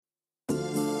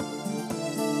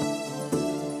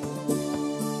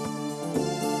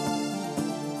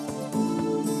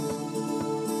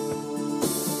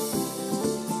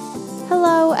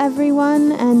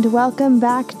everyone, and welcome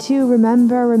back to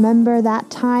Remember That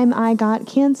Time I Got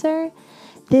Cancer.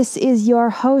 This is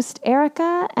your host,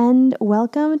 Erica, and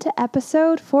welcome to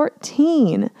episode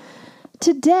 14.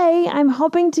 Today, I'm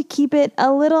hoping to keep it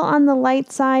a little on the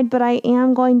light side, but I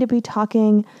am going to be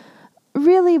talking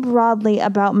really broadly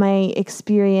about my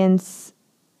experience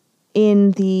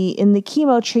in the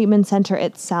chemo treatment center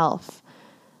itself.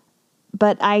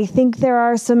 But I think there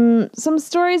are some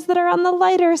stories that are on the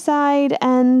lighter side,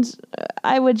 and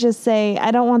I would just say I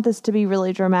don't want this to be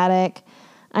really dramatic.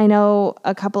 I know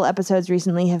a couple episodes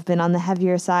recently have been on the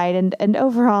heavier side, and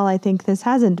overall I think this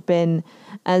hasn't been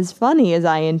as funny as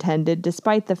I intended,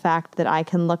 despite the fact that I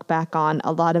can look back on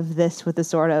a lot of this with a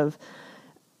sort of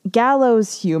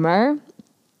gallows humor.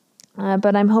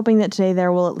 But I'm hoping that today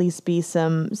there will at least be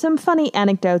some funny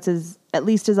anecdotes, at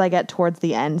least as I get towards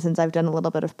the end, since I've done a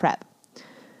little bit of prep.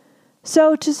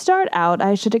 So to start out,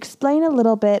 I should explain a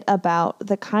little bit about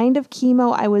the kind of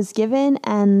chemo I was given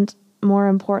and, more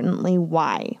importantly,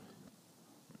 why.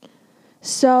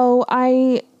 So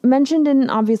I mentioned in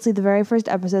obviously the very first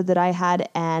episode that I had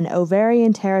an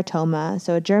ovarian teratoma,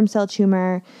 so a germ cell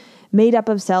tumor made up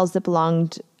of cells that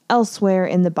belonged elsewhere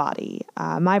in the body.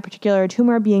 My particular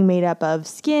tumor being made up of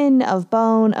skin, of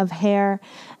bone, of hair,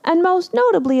 and most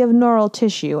notably of neural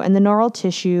tissue. And the neural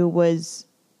tissue was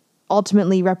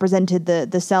ultimately represented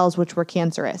the cells which were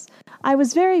cancerous. I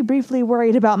was very briefly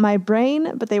worried about my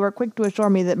brain, but they were quick to assure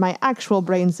me that my actual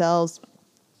brain cells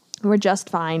were just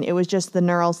fine. It was just the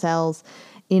neural cells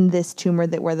in this tumor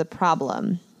that were the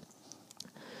problem.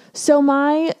 So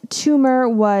my tumor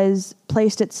was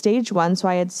placed at stage 1. So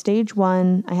I had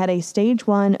a stage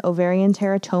 1 ovarian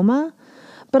teratoma.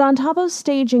 But on top of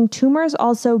staging, tumors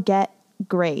also get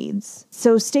grades.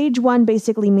 So stage 1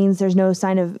 basically means there's no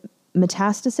sign of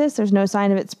metastasis. There's no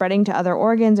sign of it spreading to other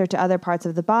organs or to other parts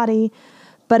of the body,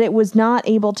 but it was not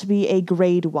able to be a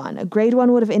grade 1. A grade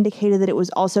 1 would have indicated that it was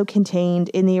also contained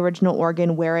in the original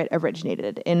organ where it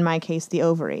originated, in my case, the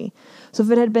ovary. So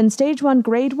if it had been stage 1,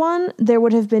 grade 1, there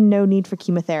would have been no need for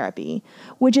chemotherapy,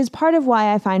 which is part of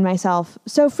why I find myself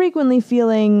so frequently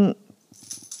feeling,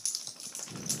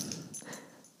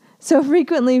 we're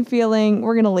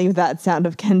going to leave that sound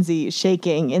of Kenzie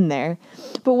shaking in there,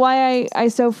 but why I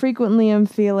so frequently am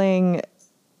feeling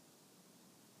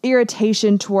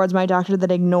irritation towards my doctor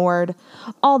that ignored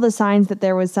all the signs that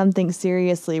there was something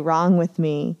seriously wrong with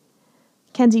me.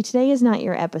 Kenzie, today is not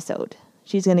your episode.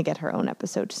 She's going to get her own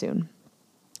episode soon.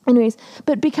 Anyways,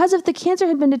 but because if the cancer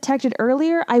had been detected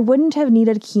earlier, I wouldn't have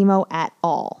needed chemo at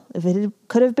all. If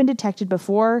could have been detected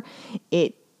before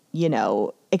it,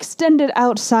 extended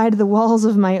outside the walls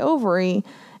of my ovary,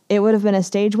 it would have been a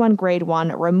stage 1, grade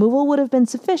 1. Removal would have been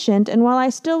sufficient, and while I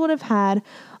still would have had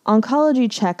oncology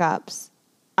checkups,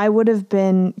 I would have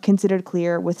been considered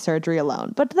clear with surgery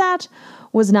alone. But that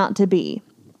was not to be.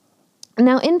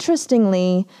 Now,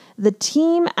 interestingly, the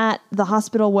team at the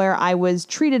hospital where I was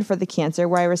treated for the cancer,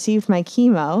 where I received my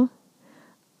chemo,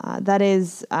 I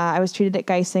was treated at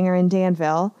Geisinger in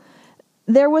Danville,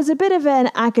 there was a bit of an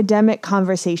academic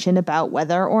conversation about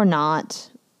whether or not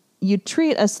you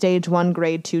treat a stage 1,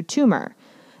 grade 2 tumor.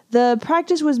 The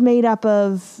practice was made up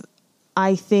of,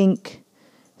 I think,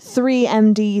 3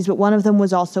 MDs, but one of them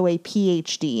was also a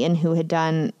PhD and who had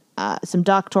done some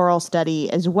doctoral study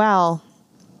as well.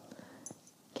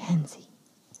 Kenzie.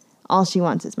 All she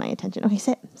wants is my attention. Okay,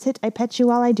 sit. I pet you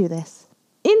while I do this.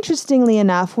 Interestingly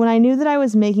enough, when I knew that I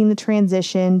was making the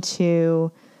transition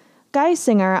to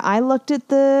Geisinger, I looked at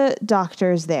the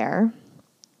doctors there,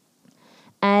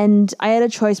 and I had a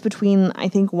choice between, I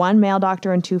think, 1 male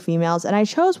doctor and 2 females, and I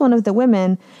chose one of the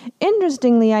women.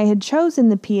 Interestingly, I had chosen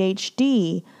the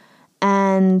PhD,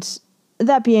 and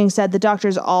that being said, the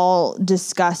doctors all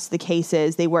discussed the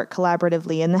cases. They worked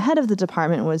collaboratively, and the head of the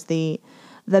department was the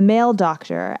male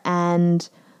doctor, and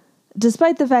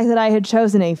despite the fact that I had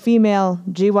chosen a female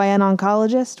GYN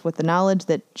oncologist with the knowledge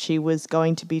that she was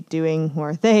going to be doing,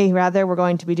 or they rather were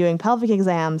going to be doing pelvic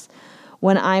exams,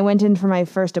 when I went in for my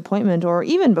first appointment, or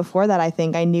even before that, I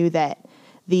think I knew that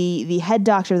the head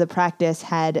doctor of the practice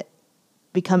had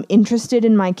become interested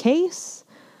in my case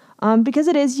because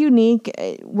it is unique.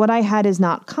 What I had is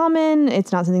not common.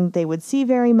 It's not something that they would see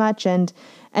very much. And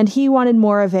he wanted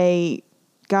more of a,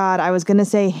 God, I was going to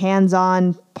say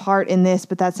hands-on part in this,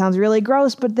 but that sounds really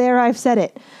gross, but there, I've said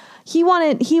it. He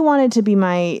wanted to be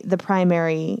the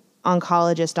primary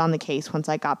oncologist on the case once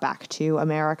I got back to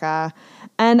America.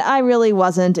 And I really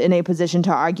wasn't in a position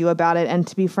to argue about it. And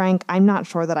to be frank, I'm not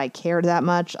sure that I cared that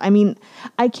much. I mean,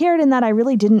 I cared in that I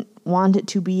really didn't want it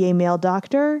to be a male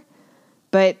doctor,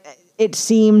 but it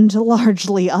seemed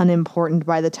largely unimportant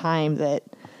by the time that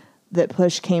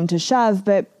push came to shove.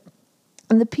 But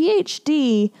And the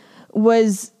PhD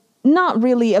was not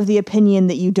really of the opinion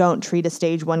that you don't treat a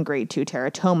stage 1 grade 2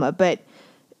 teratoma, but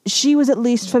she was at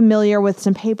least familiar with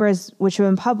some papers which have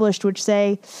been published which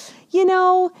say,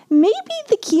 maybe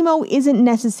the chemo isn't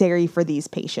necessary for these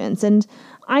patients. And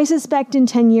I suspect in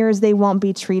 10 years they won't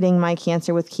be treating my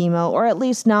cancer with chemo, or at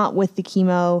least not with the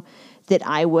chemo that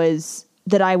I was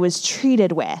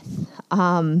treated with.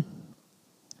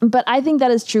 But I think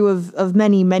that is true of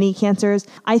many, many cancers.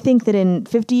 I think that in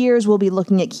 50 years, we'll be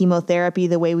looking at chemotherapy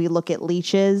the way we look at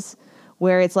leeches,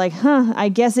 where it's like, I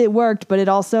guess it worked, but it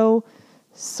also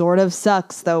sort of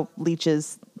sucks, though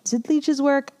did leeches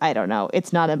work? I don't know.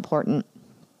 It's not important.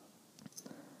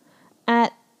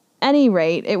 At any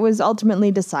rate, it was ultimately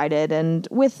decided, and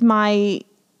with my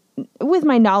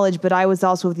knowledge, but I was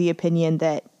also of the opinion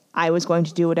that I was going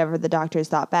to do whatever the doctors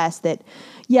thought best, that,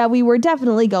 we were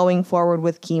definitely going forward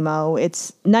with chemo.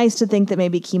 It's nice to think that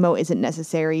maybe chemo isn't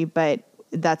necessary, but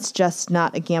that's just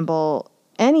not a gamble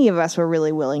any of us were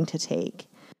really willing to take.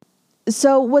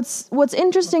 So what's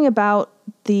interesting about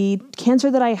the cancer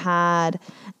that I had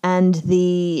and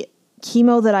the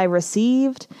chemo that I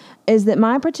received is that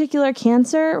my particular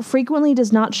cancer frequently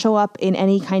does not show up in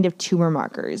any kind of tumor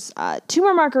markers.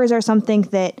 Tumor markers are something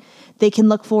that they can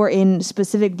look for in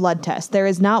specific blood tests. There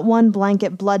is not one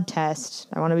blanket blood test.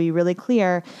 I want to be really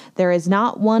clear. There is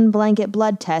not one blanket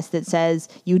blood test that says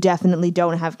you definitely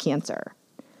don't have cancer.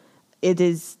 It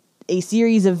is a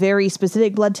series of very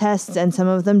specific blood tests, and some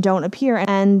of them don't appear.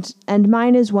 And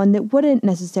mine is one that wouldn't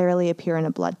necessarily appear in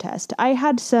a blood test. I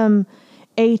had some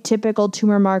atypical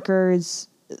tumor markers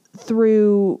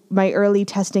through my early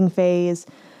testing phase,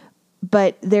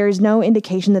 but there's no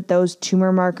indication that those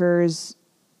tumor markers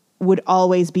would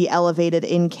always be elevated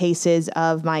in cases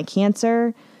of my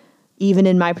cancer. Even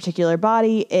in my particular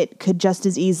body, it could just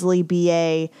as easily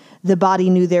be the body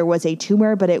knew there was a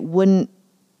tumor, but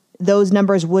those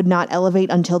numbers would not elevate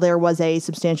until there was a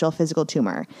substantial physical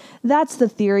tumor. That's the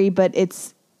theory, but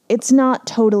it's not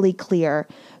totally clear.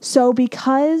 So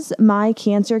because my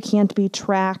cancer can't be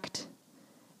tracked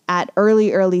at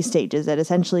early stages, at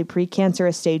essentially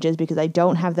precancerous stages, because I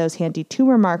don't have those handy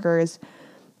tumor markers,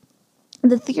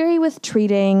 the theory with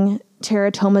treating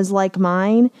teratomas like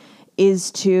mine is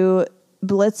to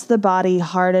blitz the body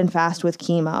hard and fast with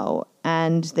chemo,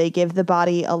 and they give the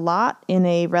body a lot in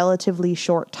a relatively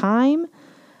short time.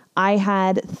 I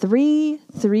had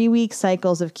three-week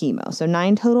cycles of chemo, so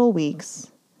 9 total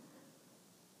weeks.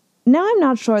 Now I'm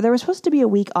not sure. There was supposed to be a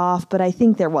week off, but I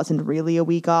think there wasn't really a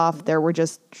week off. There were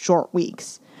just short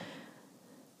weeks.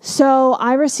 So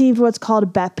I received what's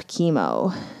called BEP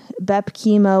chemo. BEP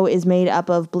chemo is made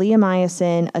up of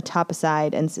bleomycin,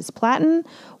 etoposide, and cisplatin,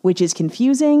 which is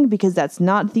confusing because that's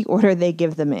not the order they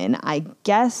give them in. I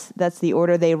guess that's the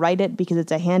order they write it because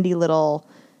it's a handy little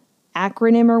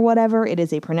acronym or whatever. It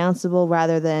is a pronounceable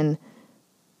rather than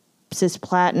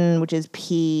cisplatin, which is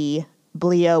P,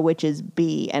 bleo, which is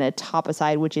B, and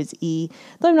etoposide, which is E.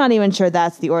 Though I'm not even sure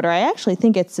that's the order. I actually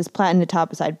think it's cisplatin,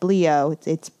 etoposide, bleo.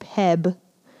 It's PEB,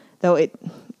 though it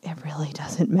really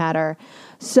doesn't matter.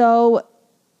 So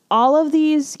all of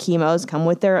these chemos come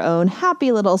with their own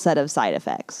happy little set of side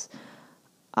effects.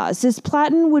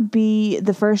 Cisplatin would be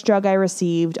the first drug I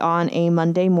received on a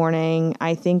Monday morning.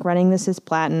 I think running the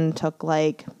cisplatin took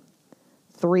like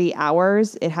 3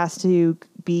 hours. It has to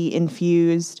be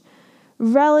infused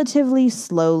relatively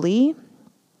slowly.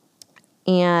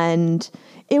 And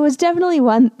it was definitely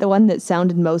the one that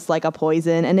sounded most like a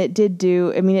poison. And it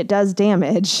does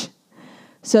damage.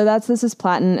 So that's the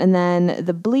cisplatin. And then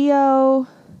the bleo.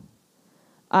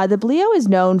 The bleo is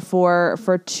known for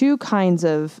 2 kinds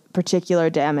of particular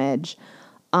damage.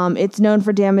 It's known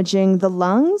for damaging the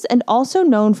lungs and also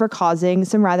known for causing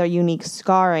some rather unique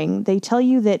scarring. They tell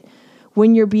you that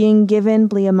when you're being given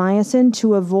bleomycin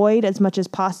to avoid as much as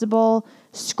possible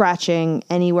scratching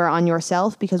anywhere on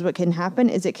yourself, because what can happen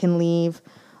is it can leave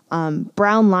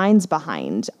brown lines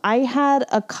behind. I had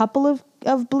a couple of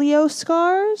bleo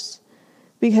scars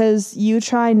because you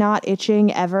try not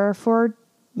itching ever for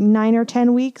 9 or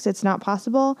 10 weeks. It's not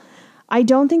possible. I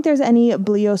don't think there's any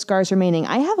bleo scars remaining.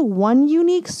 I have one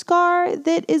unique scar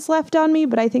that is left on me,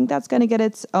 but I think that's going to get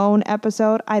its own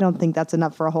episode. I don't think that's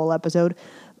enough for a whole episode,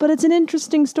 but it's an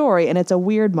interesting story and it's a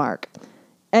weird mark.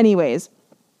 Anyways,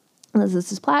 this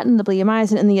is cisplatin, the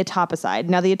bleomycin, and the etoposide.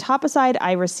 Now, the etoposide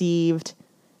I received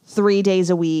 3 days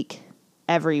a week,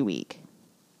 every week.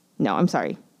 No, I'm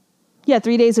sorry. Yeah,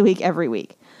 3 days a week, every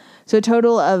week. So a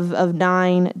total of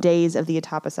 9 days of the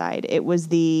etoposide. It was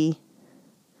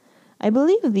I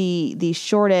believe the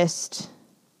shortest.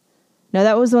 No,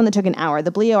 that was the one that took an hour.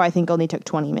 The bleo, I think, only took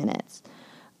 20 minutes.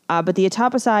 But the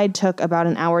etoposide took about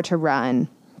an hour to run.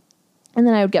 And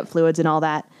then I would get fluids and all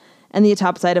that. And the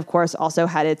etoposide, of course, also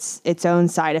had its own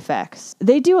side effects.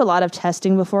 They do a lot of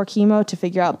testing before chemo to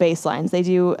figure out baselines. They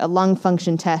do a lung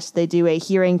function test. They do a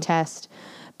hearing test.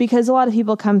 Because a lot of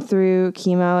people come through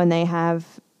chemo and they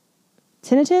have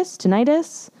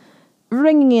tinnitus,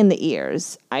 ringing in the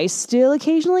ears. I still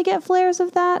occasionally get flares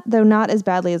of that, though not as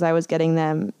badly as I was getting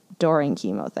them during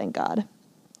chemo, thank God.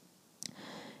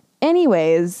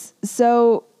 Anyways,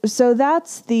 so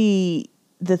that's the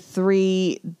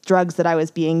 3 drugs that I was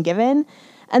being given.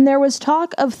 And there was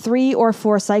talk of 3 or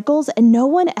 4 cycles, and no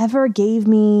one ever gave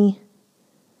me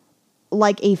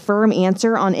like a firm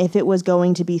answer on if it was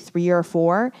going to be 3 or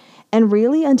 4. And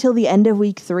really, until the end of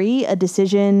week 3, a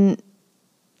decision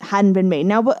hadn't been made.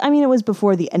 Now, I mean, it was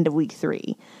before the end of week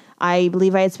 3. I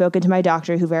believe I had spoken to my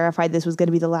doctor who verified this was going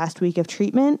to be the last week of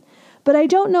treatment, but I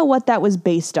don't know what that was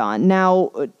based on.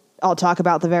 Now, I'll talk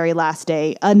about the very last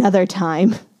day another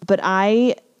time, but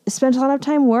I spent a lot of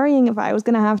time worrying if I was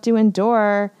going to have to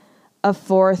endure a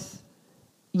fourth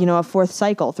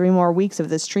cycle, 3 more weeks of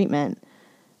this treatment.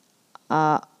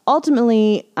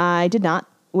 Ultimately, I did not,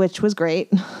 which was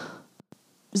great.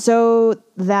 So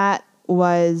that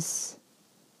was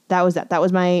that. That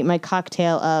was my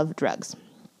cocktail of drugs.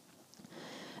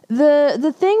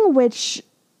 The thing which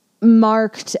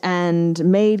marked and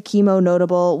made chemo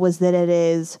notable was that it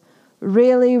is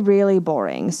really, really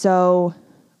boring. So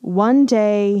one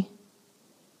day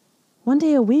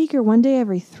a week or one day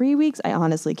every 3 weeks, I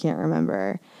honestly can't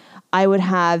remember, I would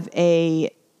have a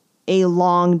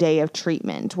long day of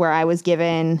treatment where I was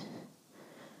given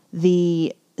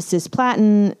the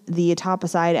cisplatin, the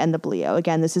etoposide, and the Bleo.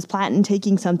 Again, the cisplatin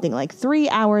taking something like 3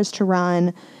 hours to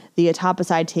run, the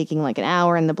etoposide taking like an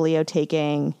hour, and the Bleo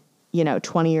taking,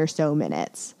 20 or so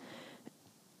minutes.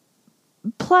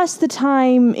 Plus the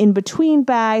time in between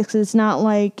bags, 'cause it's not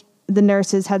like the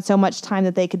nurses had so much time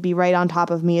that they could be right on top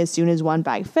of me as soon as one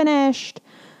bag finished.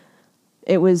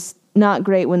 It was not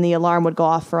great when the alarm would go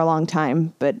off for a long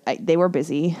time, but they were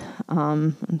busy,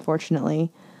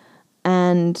 unfortunately.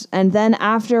 And then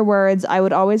afterwards, I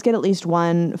would always get at least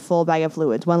 1 full bag of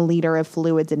fluids, 1 liter of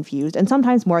fluids infused, and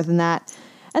sometimes more than that.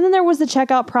 And then there was the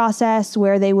checkout process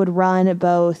where they would run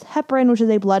both heparin, which is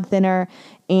a blood thinner,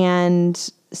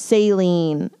 and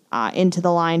saline into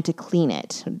the line to clean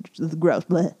it. Gross.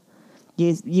 Blech.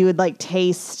 You would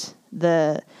taste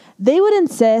the... They would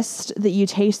insist that you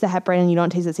taste the heparin and you don't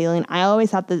taste the saline. I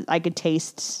always thought that I could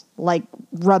taste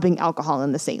rubbing alcohol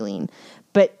in the saline,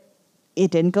 but it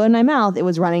didn't go in my mouth. It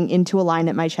was running into a line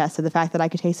at my chest. So the fact that I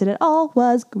could taste it at all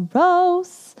was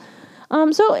gross.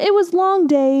 So it was long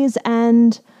days,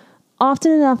 and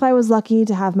often enough I was lucky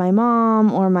to have my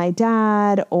mom or my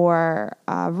dad or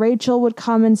Rachel would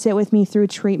come and sit with me through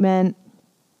treatment.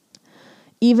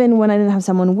 Even when I didn't have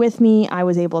someone with me, I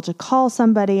was able to call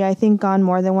somebody. I think on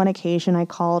more than one occasion I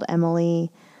called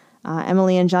Emily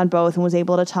and John both, and was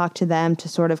able to talk to them to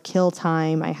sort of kill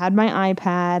time. I had my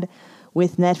iPad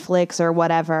with Netflix or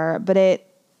whatever, but it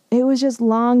was just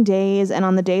long days, and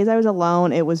on the days I was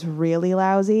alone, it was really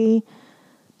lousy.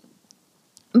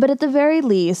 But at the very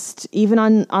least, even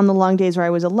on the long days where I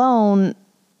was alone,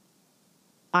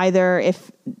 either if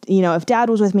Dad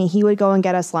was with me, he would go and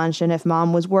get us lunch, and if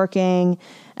Mom was working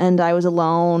and I was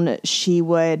alone, she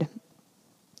would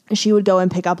go and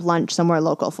pick up lunch somewhere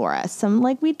local for us.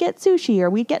 We'd get sushi or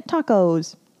we'd get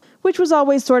tacos, which was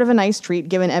always sort of a nice treat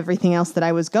given everything else that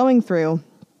I was going through.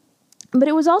 But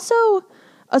it was also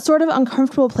a sort of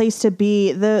uncomfortable place to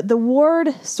be. The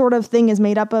ward sort of thing is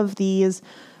made up of these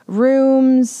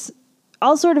rooms,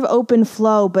 all sort of open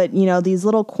flow, but these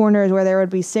little corners where there would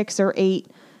be 6 or 8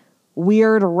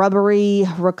 weird rubbery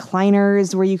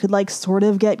recliners where you could sort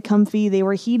of get comfy. They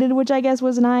were heated, which I guess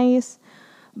was nice.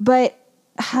 But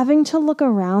having to look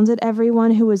around at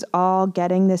everyone who was all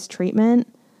getting this treatment,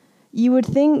 you would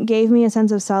think gave me a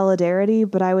sense of solidarity,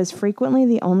 but I was frequently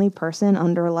the only person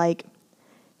under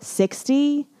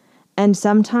 60. And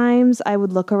sometimes I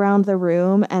would look around the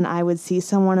room and I would see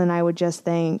someone and I would just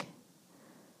think,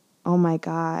 oh my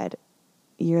God,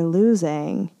 you're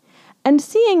losing. And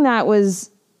seeing that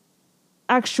was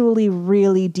actually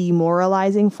really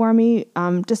demoralizing for me.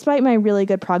 Despite my really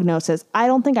good prognosis, I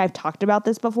don't think I've talked about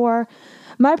this before.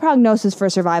 My prognosis for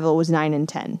survival was 9 in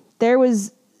 10. There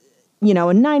was, a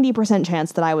 90%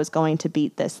 chance that I was going to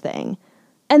beat this thing.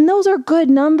 And those are good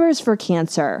numbers for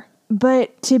cancer.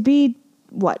 But to be,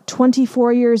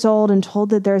 24 years old and told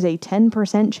that there's a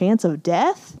 10% chance of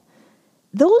death?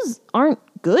 Those aren't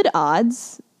good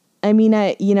odds. I mean,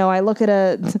 I look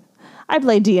at I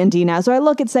play D&D now, so I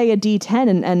look at, say, a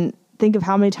D10 and think of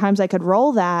how many times I could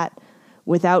roll that.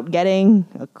 without getting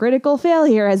a critical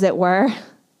failure, as it were.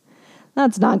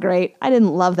 That's not great. I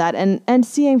didn't love that. And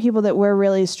seeing people that were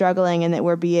really struggling and that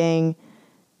were being,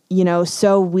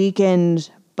 so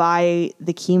weakened by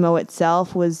the chemo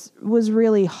itself was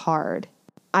really hard.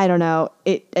 I don't know.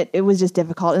 It was just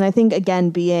difficult. And I think, again,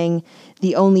 being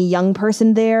the only young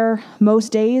person there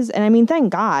most days, and I mean,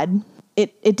 thank God,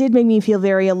 it did make me feel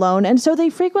very alone. And so they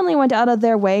frequently went out of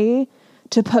their way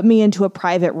to put me into a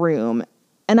private room.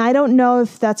 And I don't know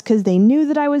if that's because they knew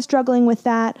that I was struggling with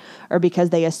that or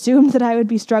because they assumed that I would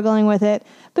be struggling with it.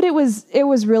 But it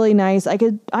was really nice. I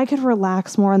could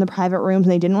relax more in the private rooms,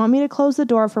 and they didn't want me to close the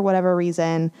door for whatever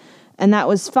reason. And that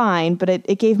was fine, but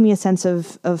it gave me a sense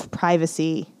of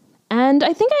privacy. And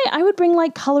I think I would bring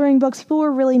like coloring books. People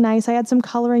were really nice. I had some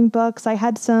coloring books. I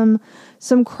had some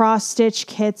cross-stitch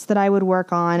kits that I would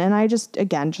work on. And I just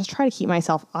try to keep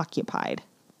myself occupied.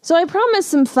 So I promised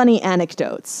some funny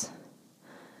anecdotes.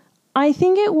 I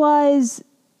think it was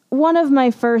one of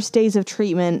my first days of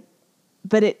treatment,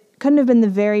 but it couldn't have been the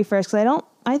very first because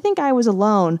I think I was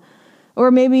alone.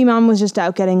 Or maybe Mom was just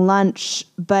out getting lunch,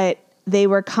 but they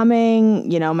were coming,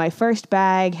 my first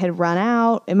bag had run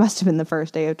out. It must have been the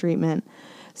first day of treatment.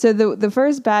 So the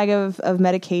first bag of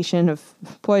medication, of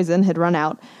poison, had run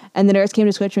out. And the nurse came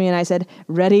to switch me and I said,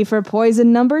 "Ready for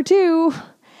poison number 2."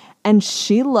 And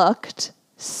she looked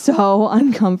so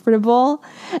uncomfortable.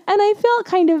 And I felt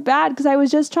kind of bad because I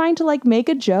was just trying to make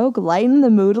a joke, lighten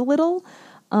the mood a little.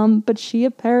 But she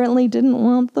apparently didn't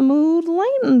want the mood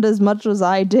lightened as much as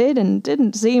I did and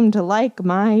didn't seem to like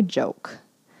my joke.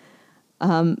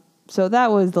 So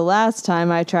that was the last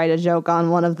time I tried a joke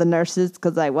on one of the nurses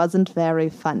because I wasn't very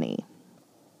funny.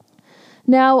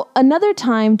 Now, another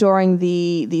time during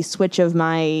the switch of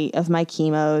my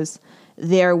chemos,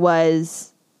 there was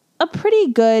a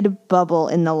pretty good bubble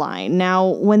in the line. Now,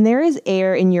 when there is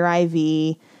air in your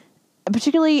IV,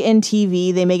 particularly in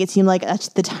TV, they make it seem like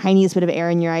the tiniest bit of air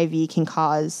in your IV can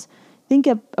cause, I think,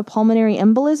 a pulmonary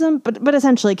embolism, but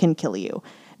essentially can kill you.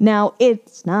 Now,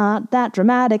 it's not that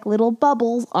dramatic. Little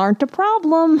bubbles aren't a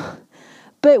problem.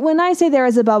 But when I say there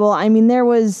is a bubble, I mean there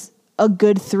was a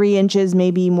good 3 inches,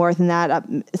 maybe more than that,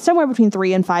 somewhere between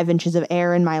 3 and 5 inches of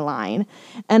air in my line.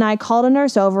 And I called a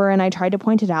nurse over and I tried to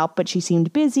point it out, but she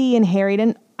seemed busy and harried,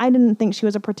 and I didn't think she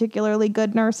was a particularly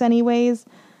good nurse anyways,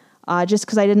 just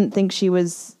because I didn't think she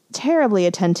was terribly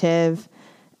attentive.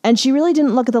 And she really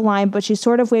didn't look at the line, but she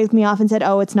sort of waved me off and said,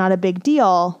 "Oh, it's not a big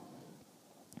deal."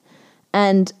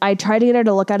 And I tried to get her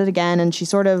to look at it again, and she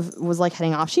sort of was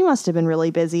heading off. She must have been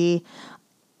really busy.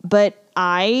 But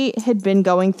I had been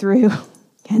going through...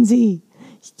 Kenzie,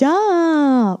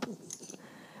 stop!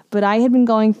 But I had been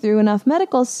going through enough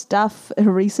medical stuff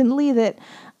recently that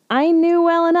I knew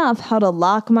well enough how to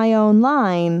lock my own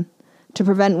line to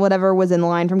prevent whatever was in the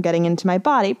line from getting into my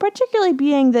body, particularly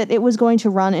being that it was going to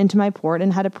run into my port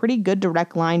and had a pretty good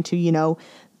direct line to,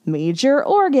 major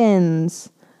organs.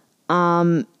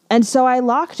 And so I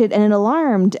locked it and it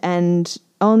alarmed, and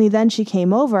only then she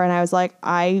came over and I was like,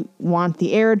 I want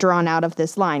the air drawn out of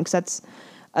this line because that's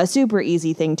a super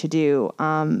easy thing to do.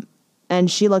 And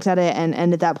she looked at it and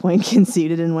at that point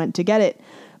conceded and went to get it.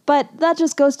 But that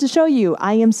just goes to show you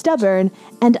I am stubborn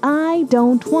and I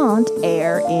don't want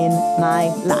air in my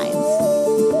lines.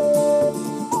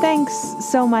 Thanks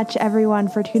so much, everyone,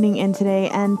 for tuning in today.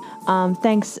 And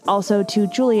thanks also to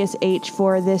Julius H.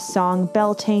 for this song,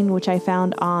 Beltane, which I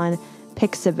found on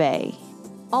Pixabay.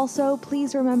 Also,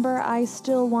 please remember, I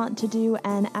still want to do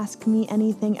an Ask Me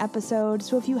Anything episode.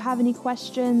 So if you have any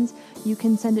questions, you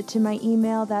can send it to my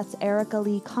email. That's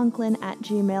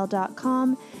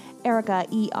ericaleeconklin@gmail.com. Erica,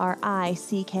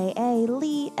 ERICKA,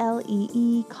 Lee,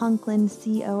 LEE, Conklin,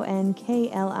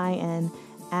 CONKLIN,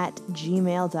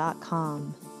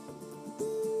 @gmail.com.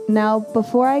 Now,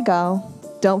 before I go,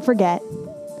 don't forget,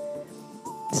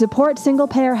 support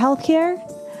single-payer healthcare,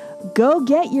 go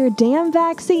get your damn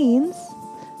vaccines,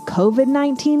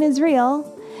 COVID-19 is real,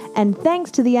 and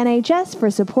thanks to the NHS for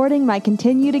supporting my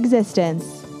continued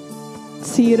existence.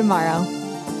 See you tomorrow.